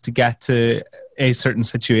is to get to a certain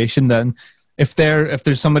situation. Then if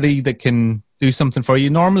there's somebody that can do something for you,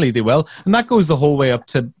 normally they will. And that goes the whole way up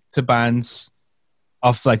to bands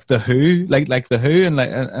of like the Who, like the Who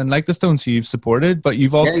and like the Stones who you've supported, but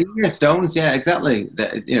you've also Stones, yeah, exactly.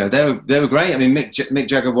 You know, they were great. I mean, Mick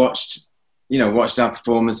Jagger watched our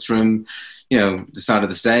performance from, you know, the side of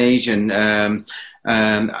the stage, and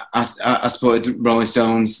I supported Rolling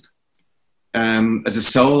Stones as a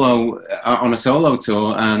solo on a solo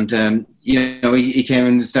tour, and you know, he came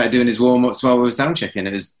and started doing his warm-ups while we were sound checking.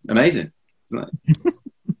 It was amazing. That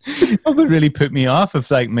would really put me off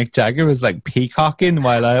if like Mick Jagger was like peacocking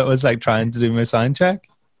while I was like trying to do my sound check.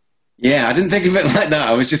 Yeah, I didn't think of it like that.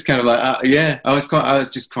 I was just kind of like, I was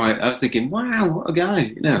thinking, wow, what a guy,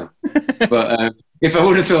 you know. But if I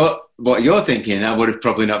would have thought what you're thinking, I would have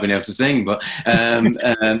probably not been able to sing. But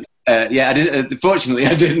yeah, I didn't. Fortunately,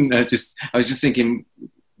 I didn't. I was just thinking,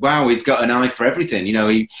 wow, he's got an eye for everything. You know,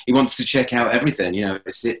 he wants to check out everything. You know,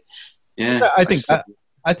 yeah. I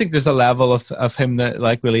think there's a level of him that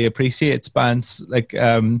like really appreciates bands like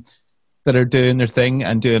that are doing their thing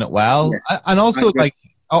and doing it well, and also like.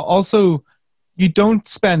 Also, you don't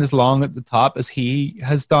spend as long at the top as he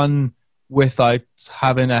has done without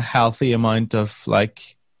having a healthy amount of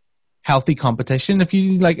like healthy competition. If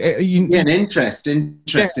you like, an interest in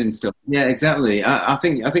stuff. Yeah, exactly. I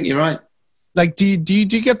think you're right. Like, do you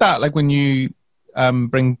get that like when you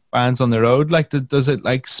bring bands on the road? Like, does it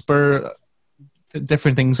like spur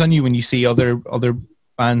different things on you when you see other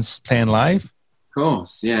bands playing live? Of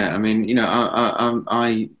course, yeah. I mean, you know,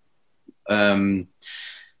 I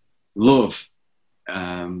love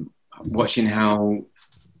watching how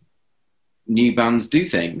new bands do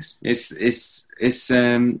things. It's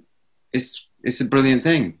a brilliant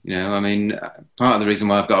thing, you know. I mean, part of the reason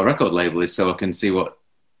why I've got a record label is so I can see what,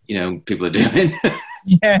 you know, people are doing.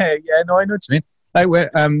 yeah, no, I know what you mean. Like,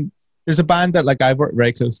 there's a band that like I've worked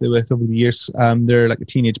very closely with over the years. They're like a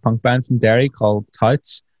teenage punk band from Derry called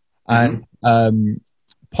Touts, and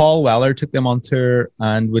Paul Weller took them on tour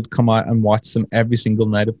and would come out and watch them every single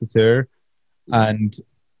night of the tour. And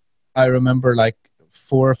I remember like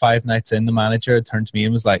 4 or 5 nights in, the manager turned to me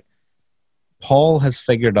and was like, Paul has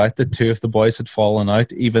figured out that 2 of the boys had fallen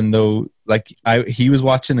out, even though like he was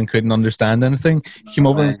watching and couldn't understand anything. He came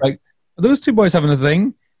over and was like, are those 2 boys having a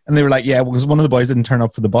thing? And they were like, yeah, because one of the boys didn't turn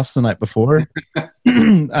up for the bus the night before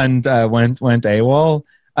and went AWOL.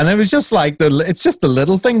 And it was just like, it's just the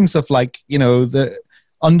little things of like, you know, the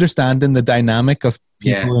understanding the dynamic of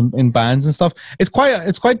people in bands and stuff. It's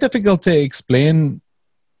quite difficult to explain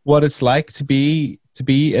what it's like to be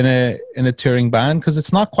in a touring band, because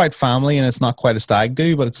it's not quite family and it's not quite a stag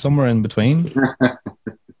do, but it's somewhere in between.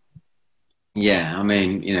 Yeah, I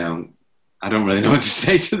mean, you know, I don't really know what to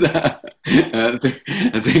say to that. I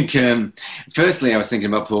think firstly I was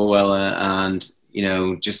thinking about Paul Weller, and you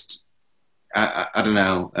know, just I don't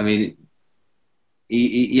know. I mean,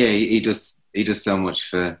 he does so much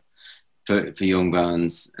for young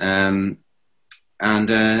bands.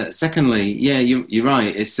 And secondly, yeah, you're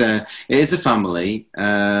right. It is a family.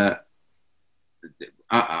 Our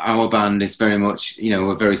band is very much, you know,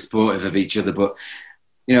 we're very supportive of each other, but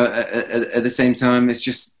you know, at the same time, it's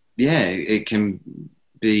just, yeah, it can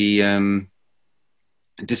be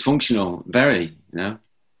dysfunctional, very, you know,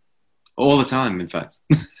 all the time, in fact.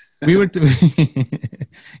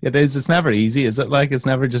 It's never easy, is it? Like, it's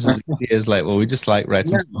never just as easy as like, well, we just like write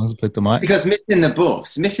some songs and put them out. Because missing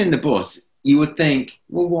the bus, you would think,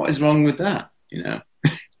 well, what is wrong with that? You know,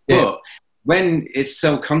 but when it's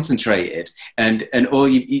so concentrated and all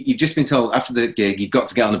you've just been told after the gig, you've got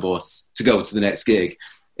to get on the bus to go to the next gig.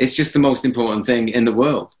 It's just the most important thing in the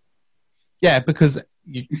world. Yeah, because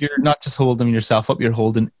you're not just holding yourself up; you're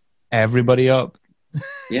holding everybody up.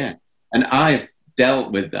 Yeah, and I've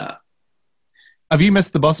dealt with that. Have you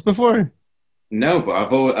missed the bus before? No,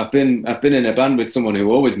 but I've been in a band with someone who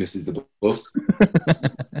always misses the bus.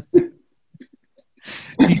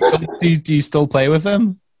 Do you still play with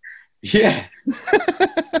them? Yeah.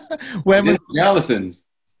 When was Allison's?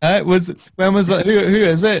 When was that? Who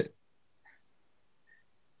is it?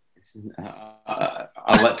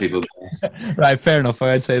 I'll let people guess. Right, fair enough.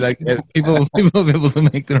 I'd say like people will be able to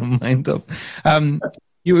make their own mind up.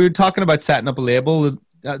 You were talking about setting up a label.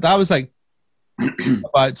 That was like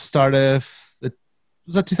about start of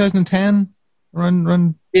was that 2010?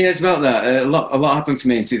 Run. Yeah, it's about that. A lot happened for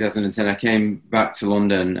me in 2010. I came back to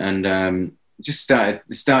London and just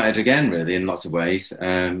started again, really, in lots of ways.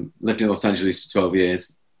 Lived in Los Angeles for 12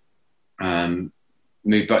 years.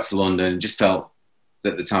 Moved back to London. Just felt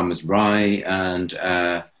that the time was right, and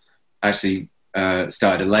actually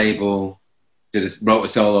started a label. Wrote a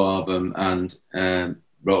solo album and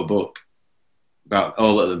wrote a book about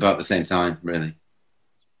the same time, really.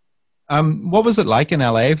 What was it like in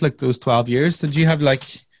LA? Like those 12 years? Did you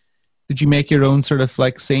make your own sort of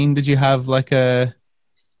like scene? Did you have like an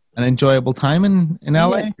enjoyable time in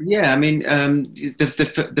LA? Yeah. I mean,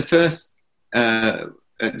 the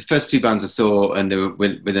first 2 bands I saw, and they were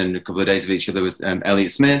within a couple of days of each other, was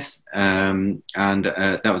Elliott Smith, and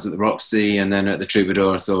that was at the Roxy, and then at the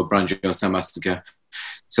Troubadour I saw Banjo Sound Massacre.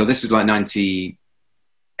 So this was like 98.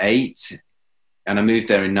 And I moved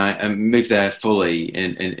there fully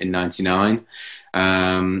in 99,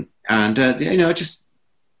 and you know, just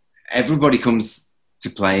everybody comes to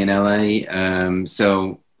play in LA.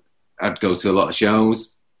 So I'd go to a lot of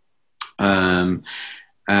shows. I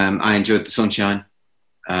enjoyed the sunshine,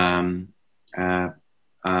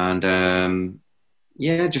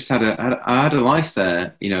 just I had a life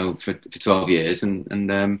there, for 12 years, and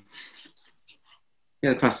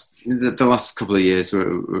the last couple of years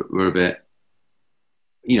were a bit,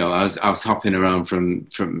 I was hopping around from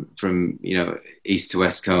east to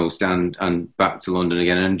west coast and back to London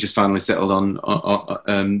again, and just finally settled on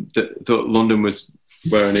thought London was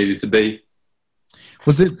where I needed to be.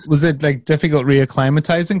 Was it like difficult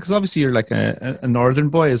reacclimatizing? Because obviously you're like a northern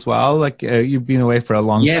boy as well. Like you've been away for a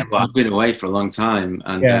long time. Yeah, but I've been away for a long time,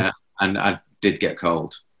 and I did get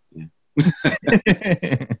cold. Yeah.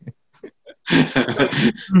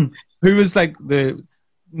 Who was like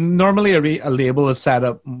normally a label is set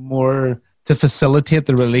up more to facilitate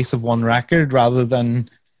the release of one record rather than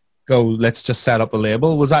go, let's just set up a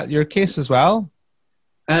label. Was that your case as well?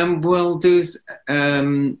 Well, there's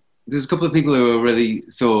a couple of people who really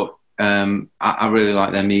thought I really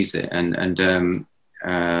like their music, and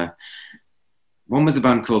one was a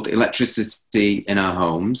band called Electricity in Our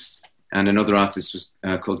Homes, and another artist was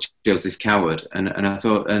called Joseph Coward, and I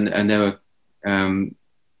thought, and they were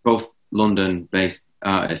both London-based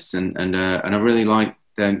artists, and I really liked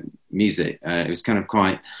their music. It was kind of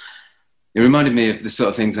it reminded me of the sort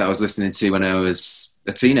of things that I was listening to when I was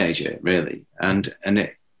a teenager, really, and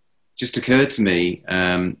it just occurred to me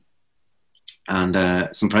and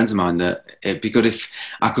some friends of mine that it'd be good if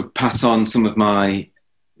I could pass on some of my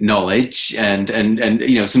knowledge and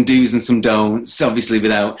some do's and some don'ts, obviously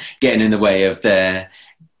without getting in the way of their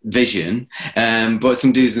vision, but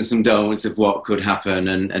some do's and some don'ts of what could happen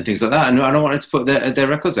and things like that. And I wanted to put their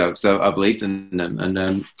records out, so I believed in them,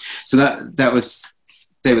 and so they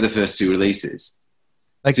were the first two releases.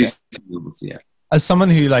 Like, two singles, yeah. As someone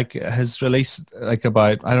who like has released like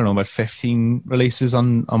about 15 releases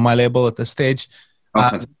on my label at this stage,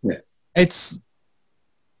 it's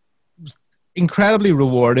incredibly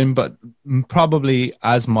rewarding, but probably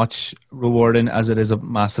as much rewarding as it is a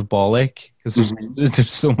massive ball ache, because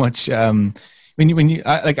there's so much. I've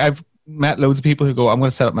met loads of people who go, I'm going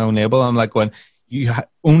to set up my own label. I'm like going, you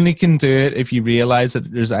only can do it if you realize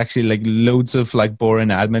that there's actually like loads of like boring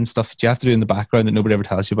admin stuff that you have to do in the background that nobody ever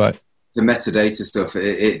tells you about. The metadata stuff,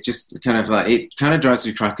 it just kind of drives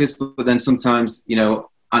me crackers, but then sometimes,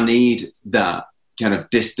 I need that kind of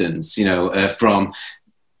distance, from,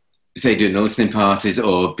 say, doing the listening parties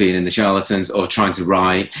or being in the Charlatans or trying to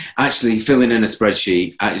write, actually filling in a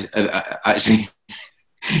spreadsheet, actually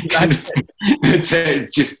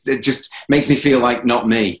it just makes me feel like not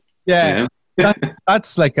me. Yeah.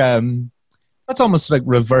 That's like, that's almost like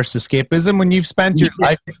reverse escapism when you've spent your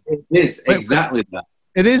life. It is exactly that.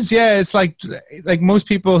 It is, yeah. It's like most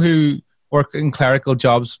people who work in clerical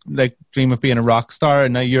jobs like dream of being a rock star,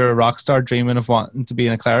 and now you're a rock star dreaming of wanting to be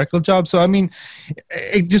in a clerical job. So I mean,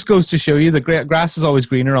 it just goes to show you the grass is always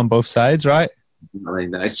greener on both sides, right? I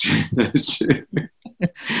mean, that's true. That's true.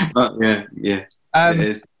 Yeah, it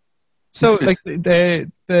is. So like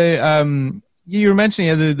the you were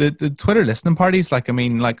mentioning the Twitter listening parties. Like, I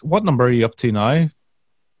mean, like, what number are you up to now?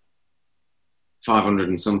 500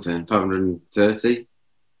 and something, 530.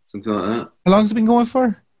 Something like that. How long has it been going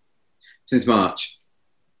for? Since March.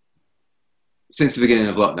 Since the beginning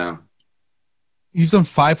of lockdown. You've done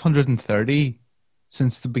 530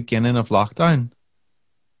 since the beginning of lockdown.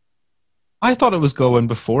 I thought it was going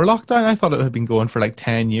before lockdown. I thought it had been going for like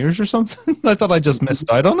 10 years or something. I thought I just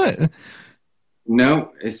missed out on it.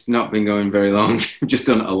 No, it's not been going very long. I've just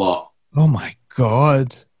done it a lot. Oh my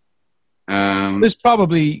God. There's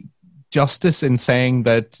probably justice in saying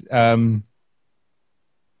that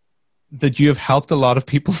that you have helped a lot of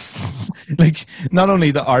people, like not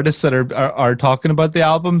only the artists that are talking about the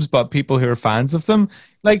albums, but people who are fans of them.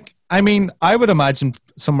 Like, I mean, I would imagine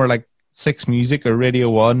somewhere like Six Music or Radio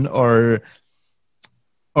 1 or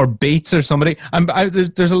Beats or somebody.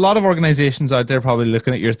 There's a lot of organizations out there probably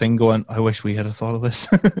looking at your thing going, I wish we had a thought of this.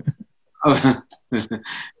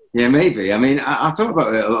 Yeah, maybe. I mean, I thought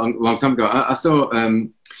about it a long time ago. I saw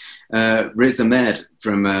Riz Ahmed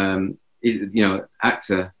from,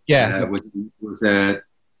 actor. Yeah, was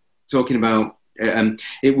talking about.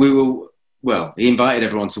 He invited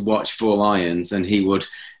everyone to watch Four Lions, and he would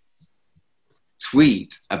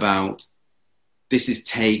tweet about, this is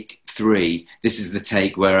take 3. This is the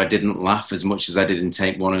take where I didn't laugh as much as I did in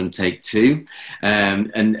take 1 and take 2.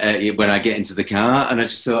 And when I get into the car, and I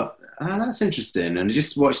just thought, oh, that's interesting. And I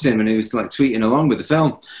just watched him, and he was like tweeting along with the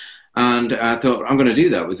film. And I thought, I'm going to do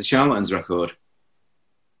that with the Charlatans record.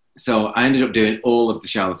 So I ended up doing all of the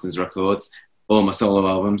Charlatans records, all my solo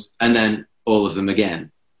albums, and then all of them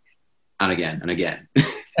again and again and again.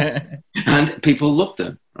 and people loved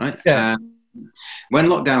them, right? Yeah. When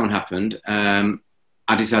lockdown happened,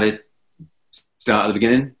 I decided start at the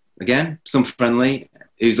beginning again. Some friendly,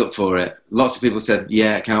 who's up for it? Lots of people said,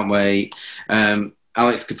 yeah, can't wait.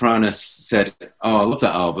 Alex Kapranos said, oh, I love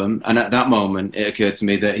that album. And at that moment, it occurred to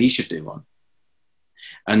me that he should do one.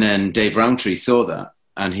 And then Dave Rowntree saw that,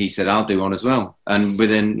 and he said, I'll do one as well. And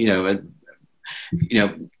within,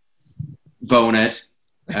 Bonehead.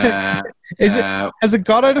 Has it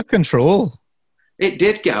got out of control? It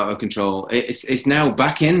did get out of control. It's now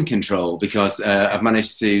back in control because I've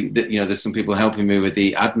managed to, there's some people helping me with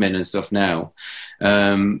the admin and stuff now.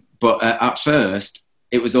 But at first,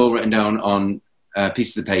 it was all written down on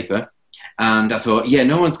pieces of paper. And I thought,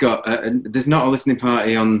 no one's got, there's not a listening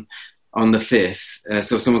party on the 5th,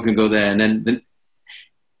 so someone can go there. And then the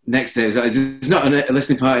next day, it was like, there's not a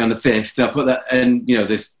listening party on the 5th. I put that, and,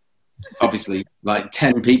 there's obviously like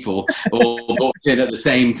 10 people all booked in at the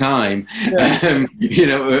same time,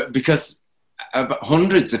 because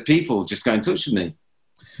hundreds of people just got in touch with me.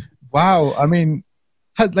 Wow. I mean,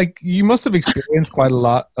 you must have experienced quite a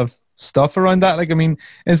lot of stuff around that.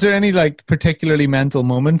 Is there any particularly mental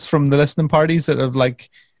moments from the listening parties that have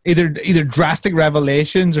either drastic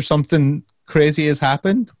revelations or something crazy has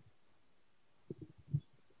happened?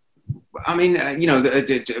 I mean, I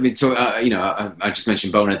just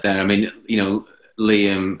mentioned Bonehead there. I mean,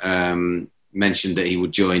 Liam mentioned that he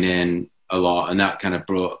would join in a lot, and that kind of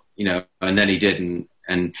brought, and then he didn't,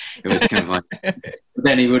 and it was kind of like.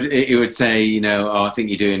 Then he would say, oh, I think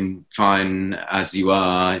you're doing fine as you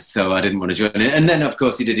are, so I didn't want to join in. And then, of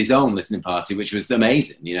course, he did his own listening party, which was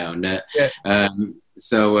amazing,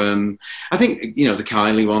 So I think, the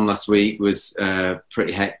Kylie one last week was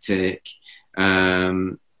pretty hectic.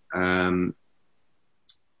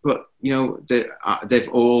 But they've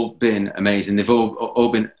all been amazing. They've all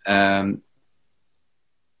been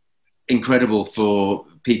incredible for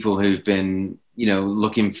people who've been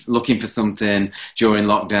looking for something during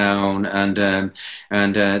lockdown,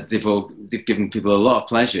 and they've given people a lot of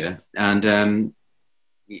pleasure, and and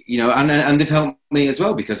they've helped me as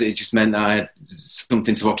well, because it just meant that I had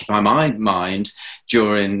something to occupy my mind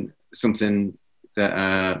during something that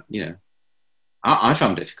I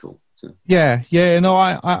found difficult. So. Yeah. No,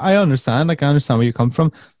 I understand. I understand where you come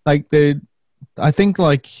from. I think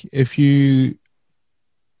if you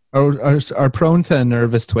are prone to a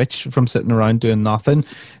nervous twitch from sitting around doing nothing,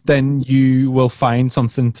 then you will find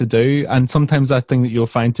something to do. And sometimes that thing that you'll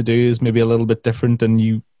find to do is maybe a little bit different than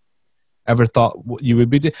you ever thought you would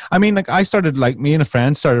be. I mean, I started, me and a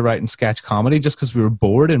friend started writing sketch comedy just because we were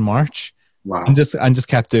bored in March. Wow. And just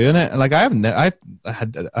kept doing it. And I've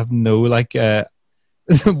no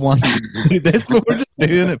want to do this, but we're just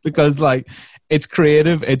doing it because it's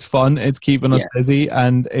creative, it's fun, it's keeping us busy,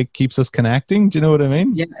 and it keeps us connecting. Do you know what I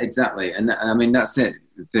mean? Yeah, exactly. And I mean, that's it.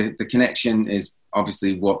 The connection is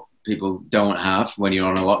obviously what people don't have when you're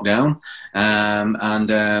on a lockdown,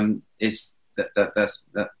 and it's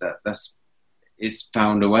it's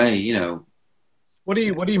found a way. What do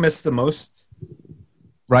you miss the most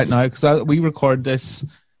right now? Because we record this.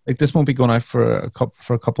 This won't be going out for a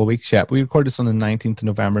couple of weeks yet. We record this on the 19th of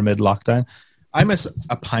November, mid-lockdown. I miss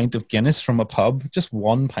a pint of Guinness from a pub. Just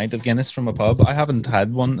one pint of Guinness from a pub. I haven't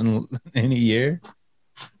had one in a year.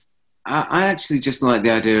 I actually just like the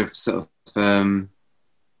idea of sort of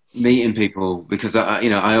meeting people, because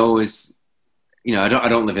I always, I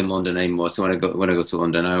don't live in London anymore. So when I go to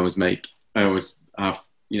London, I always have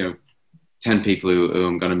 10 people who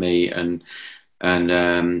I'm going to meet, and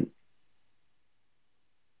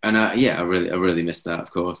I really miss that. Of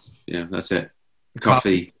course, that's it.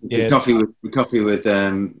 Coffee with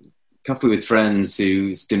friends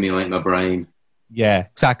who stimulate my brain. Yeah,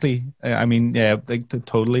 exactly. I mean,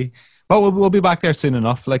 totally. But we'll be back there soon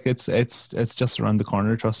enough. It's just around the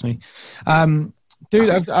corner. Trust me.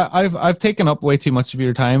 Dude, I've taken up way too much of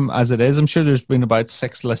your time as it is. I'm sure there's been about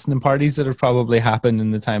 6 listening parties that have probably happened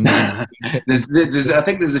in the time. I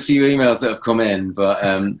think there's a few emails that have come in, but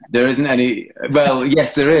there isn't any. Well,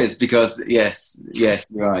 yes, there is, because yes, you're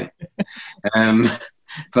right. On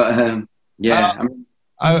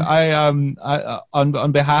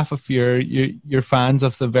behalf of your fans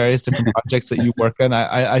of the various different projects that you work on,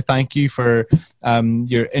 I thank you for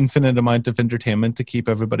your infinite amount of entertainment to keep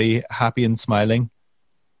everybody happy and smiling.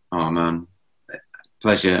 Oh man,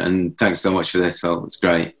 pleasure, and thanks so much for this, Phil. It's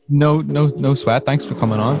great. No sweat. Thanks for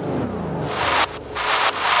coming on.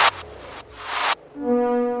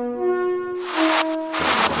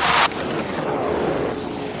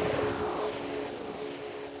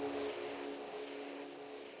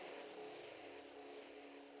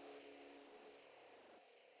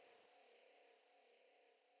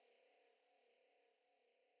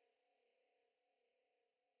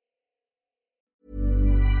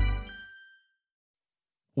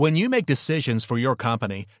 When you make decisions for your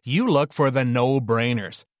company, you look for the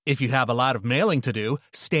no-brainers. If you have a lot of mailing to do,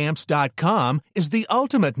 Stamps.com is the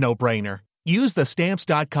ultimate no-brainer. Use the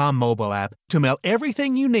Stamps.com mobile app to mail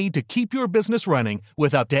everything you need to keep your business running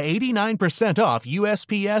with up to 89% off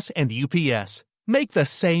USPS and UPS. Make the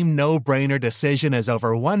same no-brainer decision as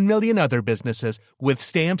over 1 million other businesses with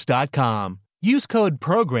Stamps.com. Use code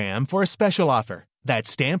PROGRAM for a special offer. That's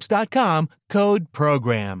Stamps.com, code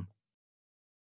PROGRAM.